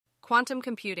Quantum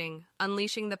computing,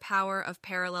 unleashing the power of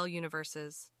parallel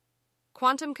universes.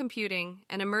 Quantum computing,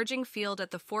 an emerging field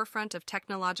at the forefront of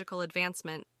technological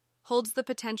advancement, holds the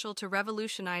potential to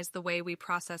revolutionize the way we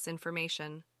process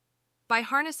information. By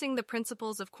harnessing the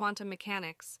principles of quantum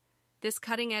mechanics, this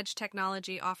cutting-edge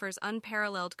technology offers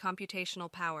unparalleled computational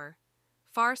power,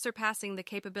 far surpassing the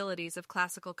capabilities of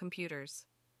classical computers.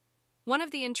 One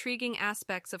of the intriguing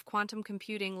aspects of quantum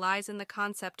computing lies in the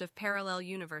concept of parallel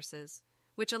universes,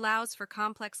 which allows for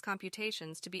complex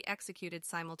computations to be executed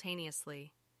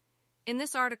simultaneously. In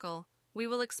this article, we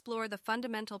will explore the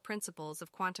fundamental principles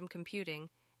of quantum computing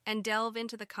and delve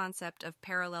into the concept of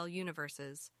parallel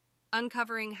universes,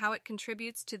 uncovering how it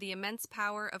contributes to the immense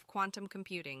power of quantum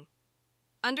computing.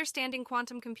 Understanding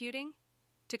quantum computing?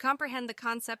 To comprehend the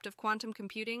concept of quantum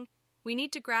computing, we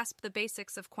need to grasp the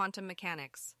basics of quantum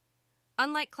mechanics.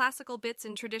 Unlike classical bits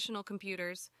in traditional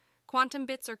computers, quantum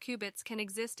bits or qubits can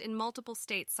exist in multiple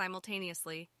states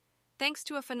simultaneously, thanks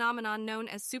to a phenomenon known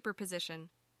as superposition.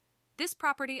 This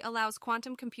property allows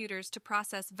quantum computers to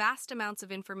process vast amounts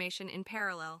of information in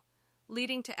parallel,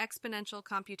 leading to exponential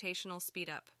computational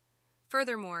speedup.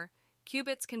 Furthermore,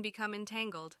 qubits can become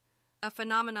entangled, a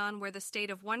phenomenon where the state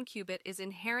of one qubit is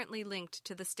inherently linked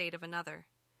to the state of another.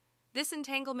 This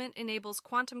entanglement enables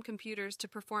quantum computers to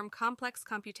perform complex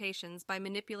computations by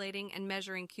manipulating and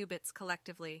measuring qubits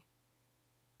collectively.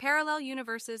 Parallel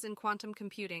universes in quantum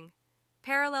computing.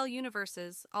 Parallel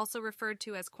universes, also referred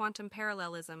to as quantum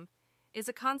parallelism, is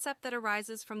a concept that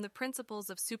arises from the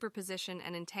principles of superposition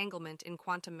and entanglement in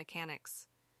quantum mechanics.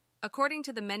 According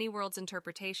to the many worlds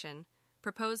interpretation,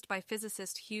 proposed by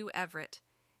physicist Hugh Everett,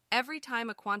 every time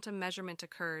a quantum measurement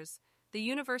occurs, the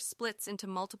universe splits into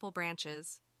multiple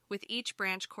branches, with each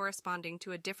branch corresponding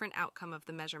to a different outcome of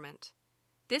the measurement.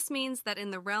 This means that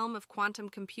in the realm of quantum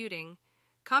computing,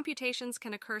 computations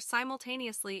can occur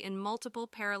simultaneously in multiple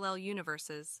parallel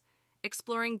universes,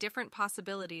 exploring different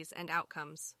possibilities and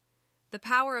outcomes. The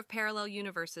power of parallel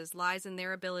universes lies in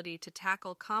their ability to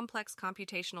tackle complex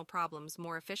computational problems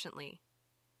more efficiently.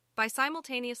 By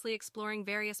simultaneously exploring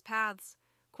various paths,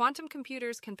 quantum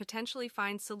computers can potentially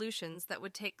find solutions that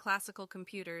would take classical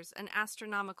computers an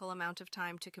astronomical amount of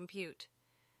time to compute.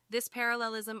 This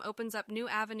parallelism opens up new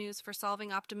avenues for solving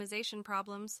optimization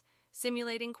problems,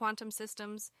 simulating quantum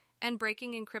systems, and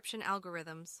breaking encryption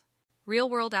algorithms.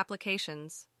 Real-world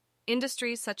applications.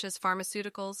 Industries such as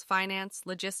pharmaceuticals, finance,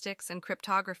 logistics, and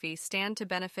cryptography stand to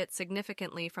benefit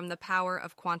significantly from the power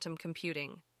of quantum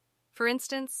computing. For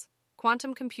instance,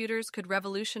 quantum computers could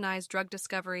revolutionize drug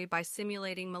discovery by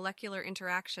simulating molecular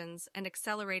interactions and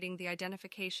accelerating the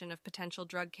identification of potential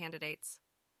drug candidates.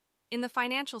 In the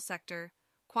financial sector,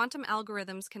 quantum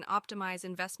algorithms can optimize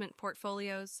investment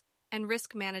portfolios and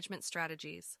risk management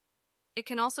strategies. It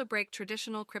can also break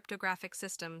traditional cryptographic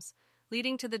systems,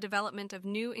 leading to the development of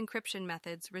new encryption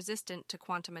methods resistant to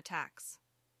quantum attacks.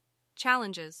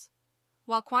 Challenges.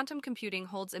 While quantum computing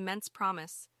holds immense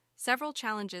promise, several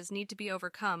challenges need to be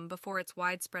overcome before its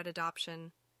widespread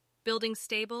adoption. Building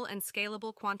stable and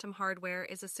scalable quantum hardware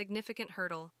is a significant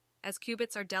hurdle, as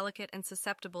qubits are delicate and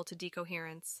susceptible to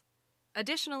decoherence.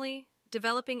 Additionally,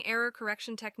 developing error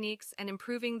correction techniques and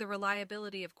improving the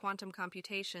reliability of quantum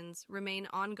computations remain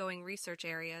ongoing research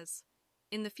areas.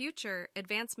 In the future,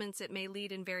 advancements it may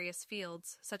lead in various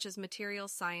fields, such as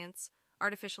materials science,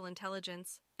 artificial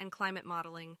intelligence, and climate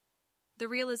modeling. The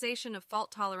realization of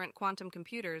fault-tolerant quantum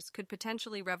computers could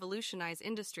potentially revolutionize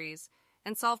industries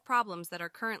and solve problems that are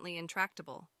currently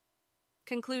intractable.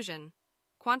 Conclusion.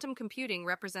 Quantum computing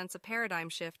represents a paradigm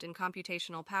shift in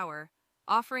computational power,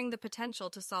 offering the potential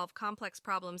to solve complex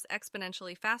problems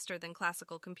exponentially faster than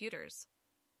classical computers.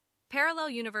 Parallel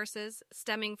universes,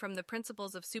 stemming from the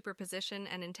principles of superposition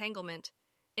and entanglement,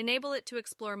 enable it to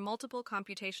explore multiple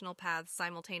computational paths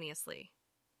simultaneously.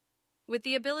 With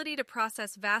the ability to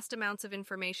process vast amounts of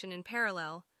information in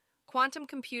parallel, quantum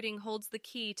computing holds the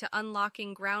key to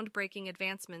unlocking groundbreaking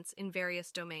advancements in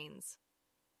various domains.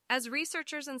 As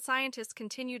researchers and scientists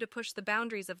continue to push the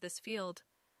boundaries of this field,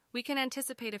 we can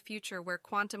anticipate a future where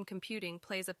quantum computing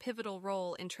plays a pivotal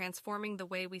role in transforming the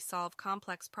way we solve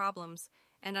complex problems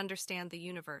and understand the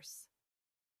universe.